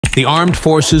The armed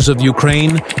forces of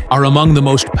Ukraine are among the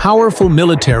most powerful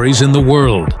militaries in the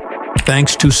world,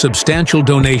 thanks to substantial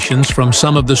donations from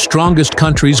some of the strongest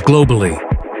countries globally.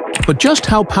 But just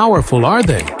how powerful are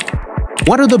they?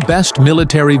 What are the best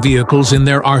military vehicles in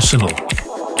their arsenal?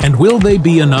 And will they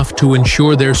be enough to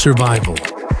ensure their survival?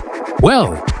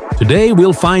 Well, today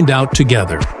we'll find out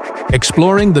together,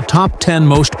 exploring the top 10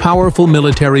 most powerful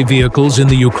military vehicles in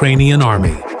the Ukrainian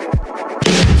Army.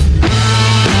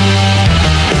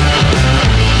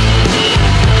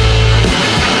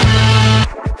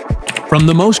 From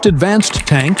the most advanced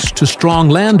tanks to strong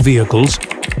land vehicles,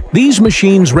 these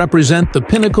machines represent the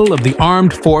pinnacle of the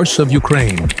armed force of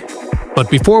Ukraine. But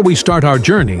before we start our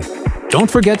journey, don't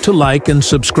forget to like and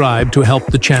subscribe to help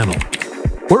the channel.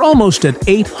 We're almost at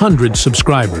 800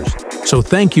 subscribers, so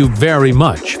thank you very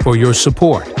much for your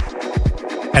support.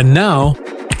 And now,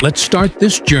 let's start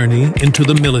this journey into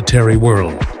the military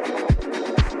world.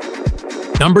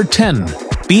 Number 10.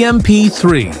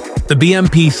 BMP-3. The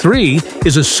BMP-3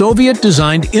 is a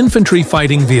Soviet-designed infantry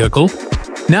fighting vehicle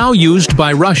now used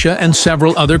by Russia and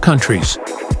several other countries.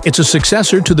 It's a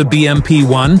successor to the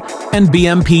BMP-1 and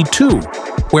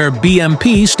BMP-2, where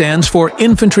BMP stands for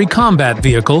Infantry Combat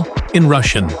Vehicle in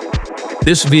Russian.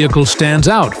 This vehicle stands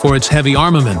out for its heavy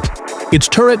armament. Its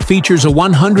turret features a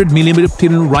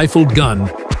 100mm rifled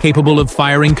gun, capable of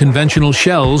firing conventional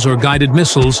shells or guided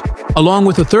missiles, along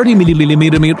with a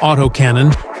 30mm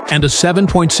autocannon and a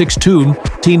 7.62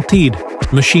 TNT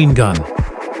machine gun.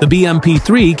 The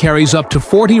BMP-3 carries up to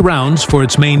 40 rounds for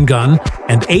its main gun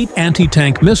and 8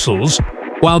 anti-tank missiles,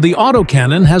 while the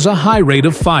autocannon has a high rate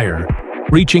of fire,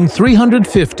 reaching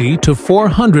 350 to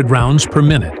 400 rounds per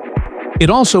minute. It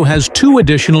also has 2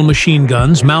 additional machine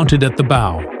guns mounted at the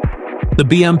bow. The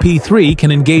BMP-3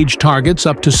 can engage targets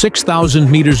up to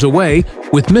 6,000 meters away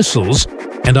with missiles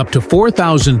and up to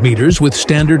 4,000 meters with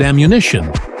standard ammunition.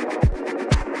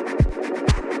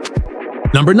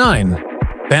 Number 9.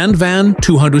 Bandvagn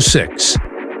 206.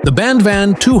 The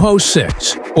Bandvagn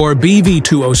 206, or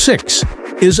BV206,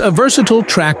 is a versatile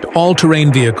tracked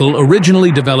all-terrain vehicle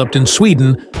originally developed in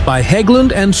Sweden by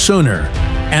Hägglund & Söner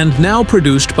and now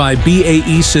produced by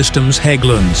BAE Systems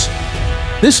Hägglunds.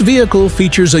 This vehicle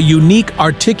features a unique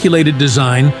articulated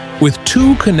design with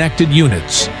 2 connected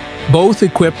units, both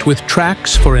equipped with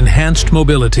tracks for enhanced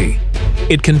mobility.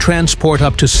 It can transport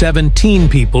up to 17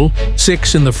 people,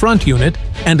 6 in the front unit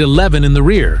and 11 in the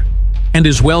rear, and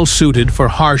is well suited for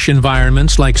harsh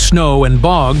environments like snow and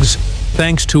bogs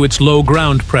thanks to its low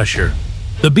ground pressure.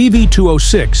 The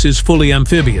BV206 is fully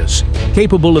amphibious,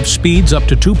 capable of speeds up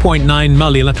to 2.9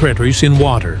 mph in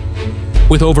water.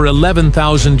 With over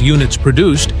 11,000 units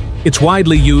produced, it's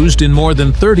widely used in more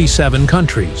than 37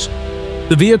 countries.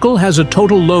 The vehicle has a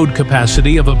total load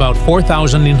capacity of about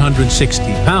 4,960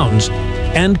 pounds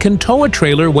and can tow a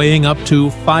trailer weighing up to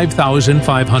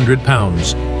 5,500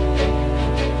 pounds.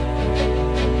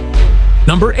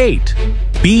 Number 8.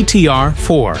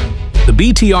 BTR-4. The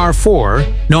BTR-4,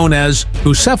 known as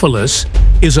Bucephalus,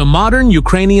 is a modern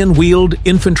Ukrainian-wheeled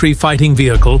infantry fighting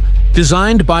vehicle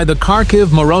designed by the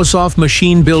Kharkiv-Morozov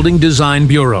Machine Building Design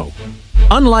Bureau.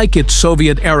 Unlike its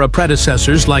Soviet-era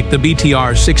predecessors like the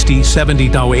BTR-60, 70,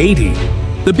 80,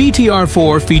 the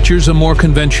BTR-4 features a more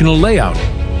conventional layout,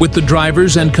 with the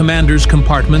driver's and commander's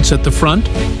compartments at the front,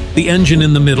 the engine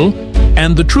in the middle,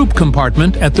 and the troop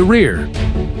compartment at the rear.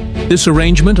 This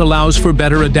arrangement allows for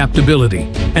better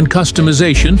adaptability and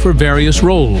customization for various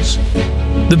roles.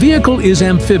 The vehicle is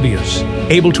amphibious,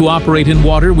 able to operate in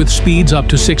water with speeds up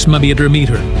to 6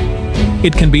 mph.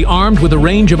 It can be armed with a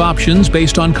range of options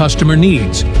based on customer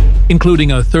needs,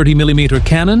 including a 30mm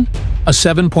cannon, a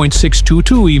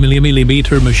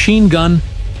 7.622mm machine gun,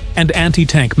 and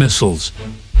anti-tank missiles.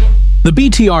 The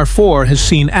BTR-4 has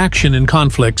seen action in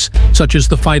conflicts such as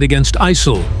the fight against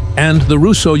ISIL and the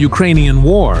Russo-Ukrainian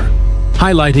War,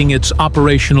 highlighting its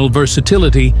operational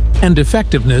versatility and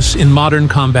effectiveness in modern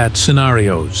combat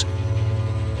scenarios.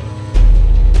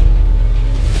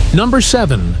 Number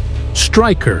 7.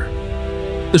 Stryker.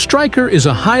 The Stryker is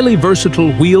a highly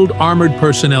versatile wheeled armored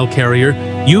personnel carrier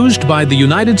used by the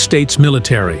United States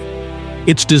military.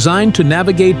 It's designed to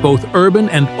navigate both urban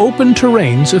and open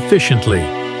terrains efficiently,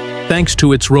 thanks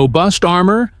to its robust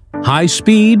armor, high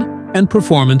speed, and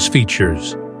performance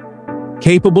features.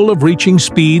 Capable of reaching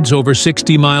speeds over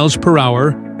 60 miles per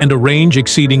hour and a range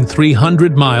exceeding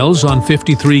 300 miles on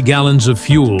 53 gallons of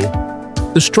fuel,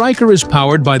 the Stryker is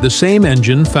powered by the same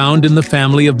engine found in the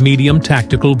family of medium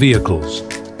tactical vehicles.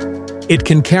 It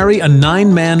can carry a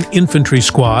 9-man infantry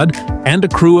squad and a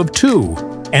crew of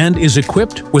 2, and is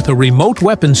equipped with a remote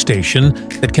weapon station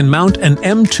that can mount an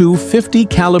M2 50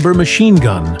 caliber machine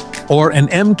gun or an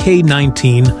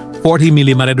MK19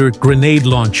 40mm grenade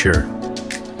launcher.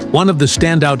 One of the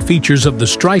standout features of the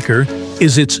Stryker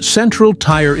is its central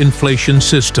tire inflation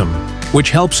system, which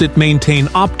helps it maintain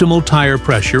optimal tire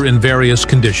pressure in various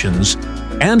conditions,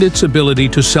 and its ability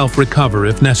to self-recover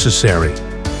if necessary.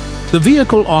 The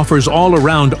vehicle offers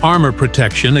all-around armor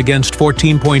protection against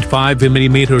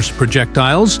 14.5mm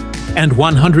projectiles and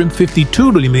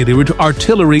 152mm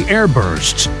artillery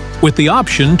airbursts, with the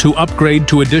option to upgrade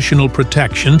to additional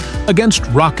protection against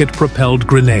rocket-propelled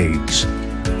grenades.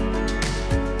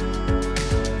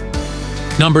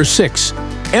 Number 6.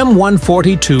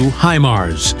 M142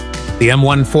 HIMARS. The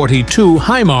M142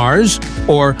 HIMARS,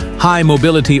 or High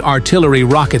Mobility Artillery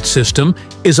Rocket System,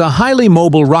 is a highly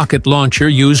mobile rocket launcher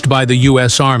used by the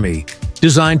U.S. Army,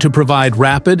 designed to provide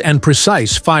rapid and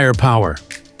precise firepower.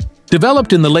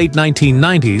 Developed in the late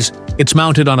 1990s, it's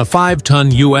mounted on a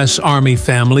 5-ton U.S. Army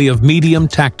family of medium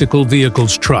tactical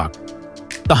vehicles truck.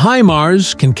 The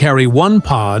HIMARS can carry one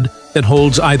pod that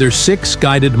holds either 6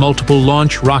 guided multiple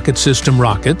launch rocket system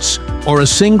rockets or a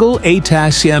single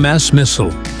ATACMS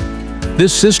missile.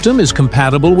 This system is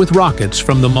compatible with rockets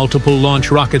from the multiple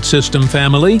launch rocket system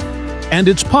family, and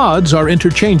its pods are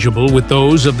interchangeable with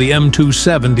those of the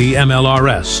M270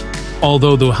 MLRS,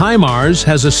 although the HIMARS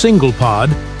has a single pod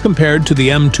compared to the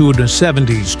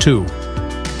M270's two.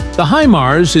 The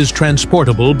HIMARS is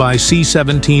transportable by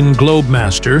C-17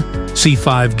 Globemaster,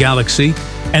 C-5 Galaxy,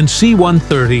 and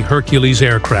C-130 Hercules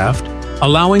aircraft,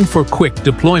 allowing for quick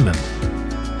deployment.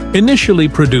 Initially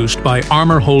produced by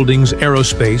Armor Holdings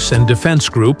Aerospace and Defense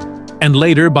Group, and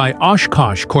later by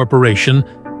Oshkosh Corporation,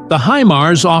 the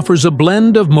HIMARS offers a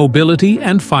blend of mobility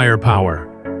and firepower,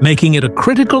 making it a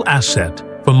critical asset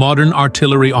for modern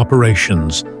artillery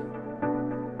operations.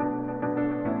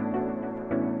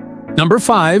 Number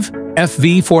 5.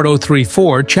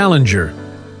 FV4034 Challenger.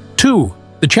 2.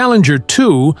 The Challenger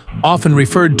 2, often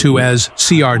referred to as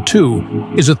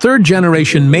CR2, is a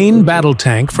third-generation main battle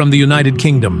tank from the United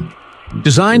Kingdom.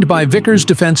 Designed by Vickers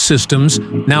Defence Systems,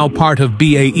 now part of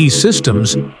BAE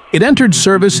Systems, it entered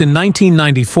service in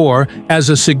 1994 as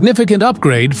a significant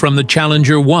upgrade from the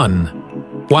Challenger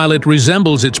 1. While it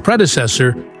resembles its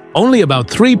predecessor, only about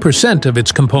 3% of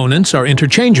its components are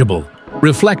interchangeable,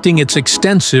 reflecting its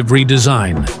extensive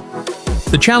redesign.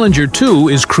 The Challenger 2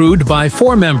 is crewed by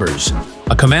 4 members: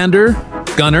 a commander,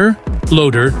 gunner,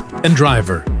 loader, and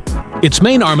driver. Its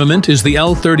main armament is the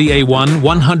L-30A1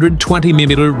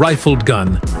 120mm rifled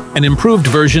gun, an improved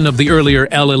version of the earlier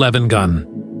L-11 gun.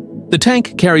 The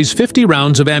tank carries 50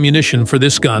 rounds of ammunition for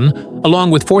this gun, along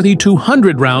with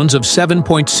 4,200 rounds of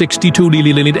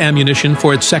 7.62mm ammunition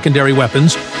for its secondary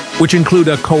weapons, which include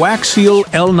a coaxial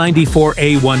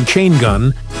L-94A1 chain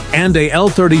gun and a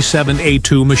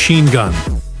L-37A2 machine gun.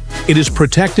 It is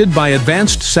protected by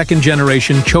advanced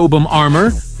second-generation Chobham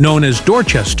armor, known as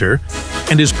Dorchester,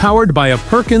 and is powered by a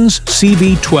Perkins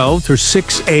CV-12 or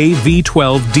 6A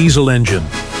V12 diesel engine.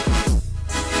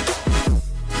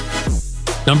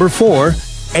 Number 4.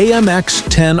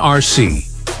 AMX-10RC.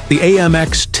 The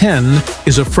AMX-10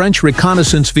 is a French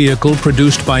reconnaissance vehicle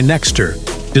produced by Nexter,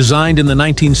 designed in the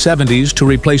 1970s to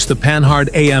replace the Panhard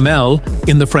AML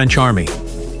in the French Army.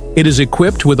 It is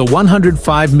equipped with a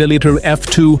 105mm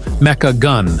F2 mecha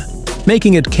gun,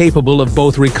 making it capable of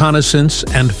both reconnaissance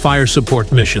and fire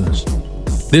support missions.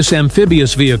 This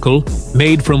amphibious vehicle,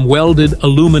 made from welded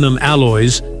aluminum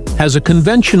alloys, has a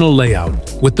conventional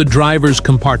layout with the driver's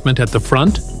compartment at the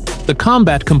front, the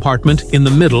combat compartment in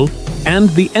the middle, and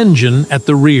the engine at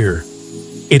the rear.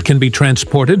 It can be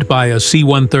transported by a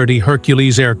C-130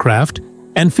 Hercules aircraft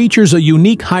and features a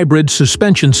unique hybrid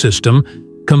suspension system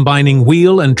combining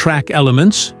wheel and track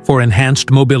elements for enhanced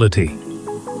mobility.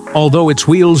 Although its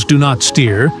wheels do not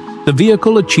steer, the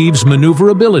vehicle achieves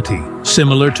maneuverability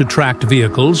similar to tracked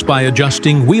vehicles by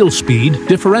adjusting wheel speed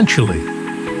differentially.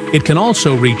 It can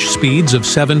also reach speeds of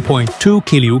 7.2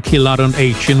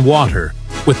 km/h in water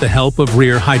with the help of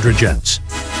rear hydrojets.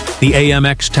 The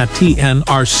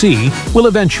AMX-10RC will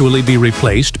eventually be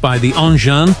replaced by the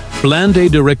engin blindé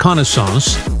de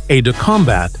reconnaissance et de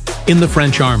combat in the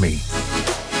French Army.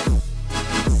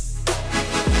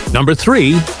 Number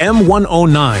 3.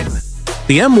 M109.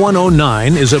 The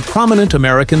M109 is a prominent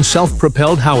American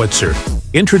self-propelled howitzer,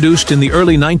 introduced in the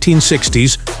early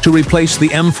 1960s to replace the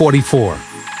M44.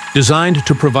 Designed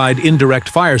to provide indirect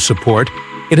fire support,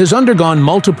 it has undergone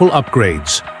multiple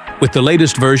upgrades, with the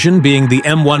latest version being the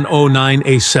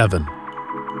M109A7.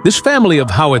 This family of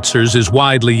howitzers is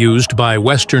widely used by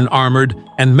Western armored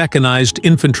and mechanized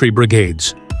infantry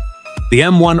brigades. The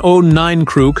M109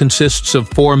 crew consists of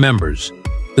 4 members: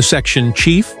 the section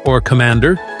chief or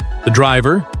commander, the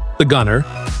driver, the gunner,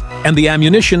 and the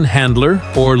ammunition handler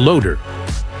or loader.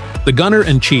 The gunner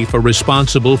and chief are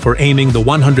responsible for aiming the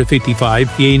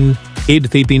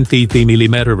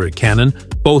 155mm cannon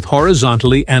both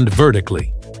horizontally and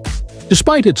vertically.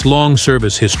 Despite its long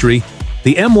service history,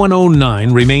 the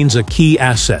M109 remains a key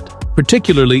asset,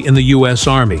 particularly in the U.S.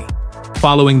 Army,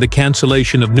 following the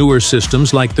cancellation of newer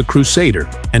systems like the Crusader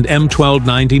and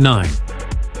M1299.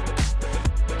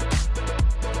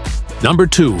 Number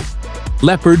 2.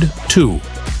 Leopard 2.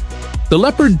 The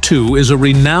Leopard 2 is a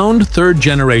renowned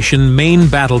third-generation main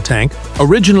battle tank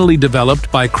originally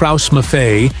developed by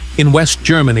Krauss-Maffei in West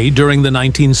Germany during the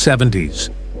 1970s.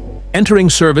 Entering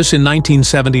service in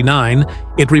 1979,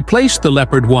 it replaced the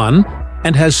Leopard 1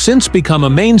 and has since become a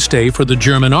mainstay for the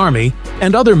German Army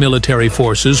and other military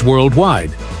forces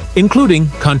worldwide, including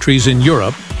countries in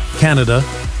Europe, Canada,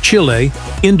 Chile,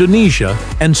 Indonesia,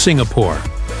 and Singapore.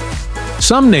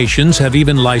 Some nations have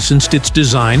even licensed its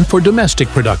design for domestic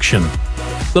production.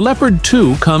 The Leopard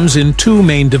 2 comes in 2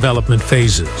 main development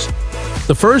phases.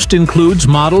 The first includes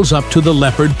models up to the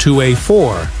Leopard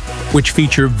 2A4, which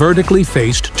feature vertically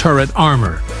faced turret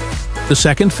armor. The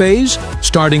second phase,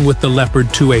 starting with the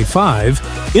Leopard 2A5,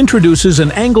 introduces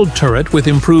an angled turret with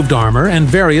improved armor and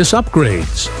various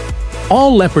upgrades.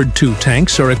 All Leopard 2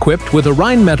 tanks are equipped with a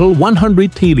Rheinmetall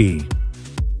 100 TD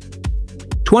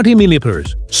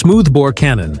 20mm smoothbore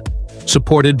cannon,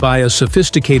 supported by a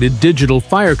sophisticated digital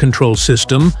fire control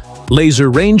system,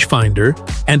 laser rangefinder,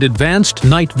 and advanced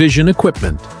night vision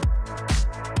equipment.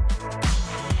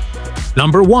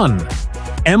 Number 1.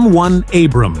 M1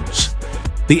 Abrams.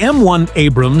 The M1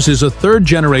 Abrams is a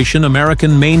third-generation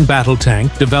American main battle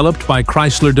tank developed by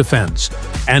Chrysler Defense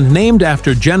and named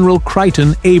after General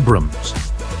Crichton Abrams.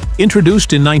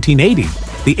 Introduced in 1980,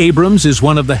 the Abrams is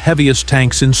one of the heaviest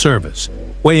tanks in service,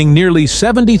 weighing nearly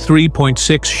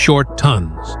 73.6 short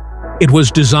tons. It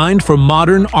was designed for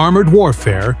modern armored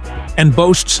warfare and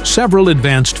boasts several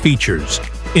advanced features,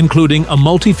 including a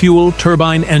multi-fuel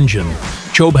turbine engine,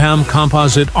 Chobham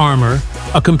composite armor,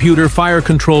 a computer fire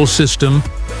control system,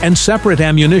 and separate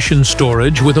ammunition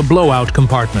storage with a blowout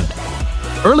compartment.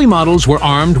 Early models were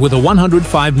armed with a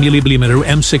 105mm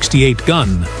M68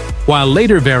 gun, while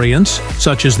later variants,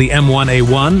 such as the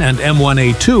M1A1 and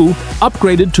M1A2,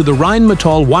 upgraded to the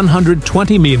Rheinmetall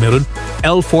 120mm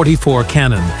L44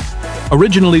 cannon.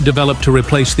 Originally developed to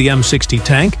replace the M60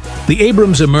 tank, the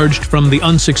Abrams emerged from the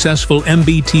unsuccessful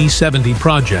MBT-70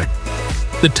 project.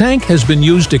 The tank has been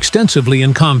used extensively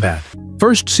in combat,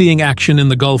 first seeing action in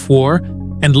the Gulf War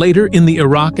and later in the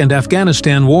Iraq and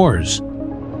Afghanistan wars.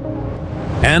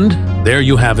 And there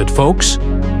you have it, folks.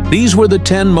 These were the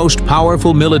 10 most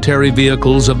powerful military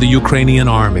vehicles of the Ukrainian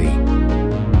Army.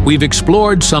 We've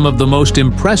explored some of the most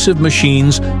impressive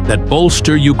machines that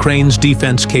bolster Ukraine's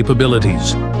defense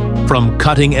capabilities, from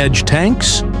cutting-edge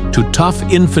tanks to tough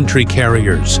infantry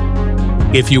carriers.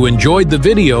 If you enjoyed the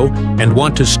video and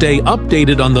want to stay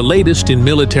updated on the latest in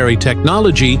military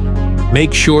technology,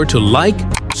 make sure to like,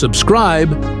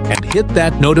 subscribe, and hit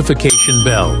that notification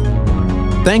bell.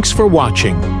 Thanks for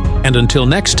watching, and until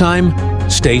next time,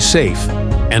 stay safe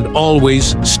and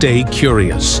always stay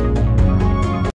curious.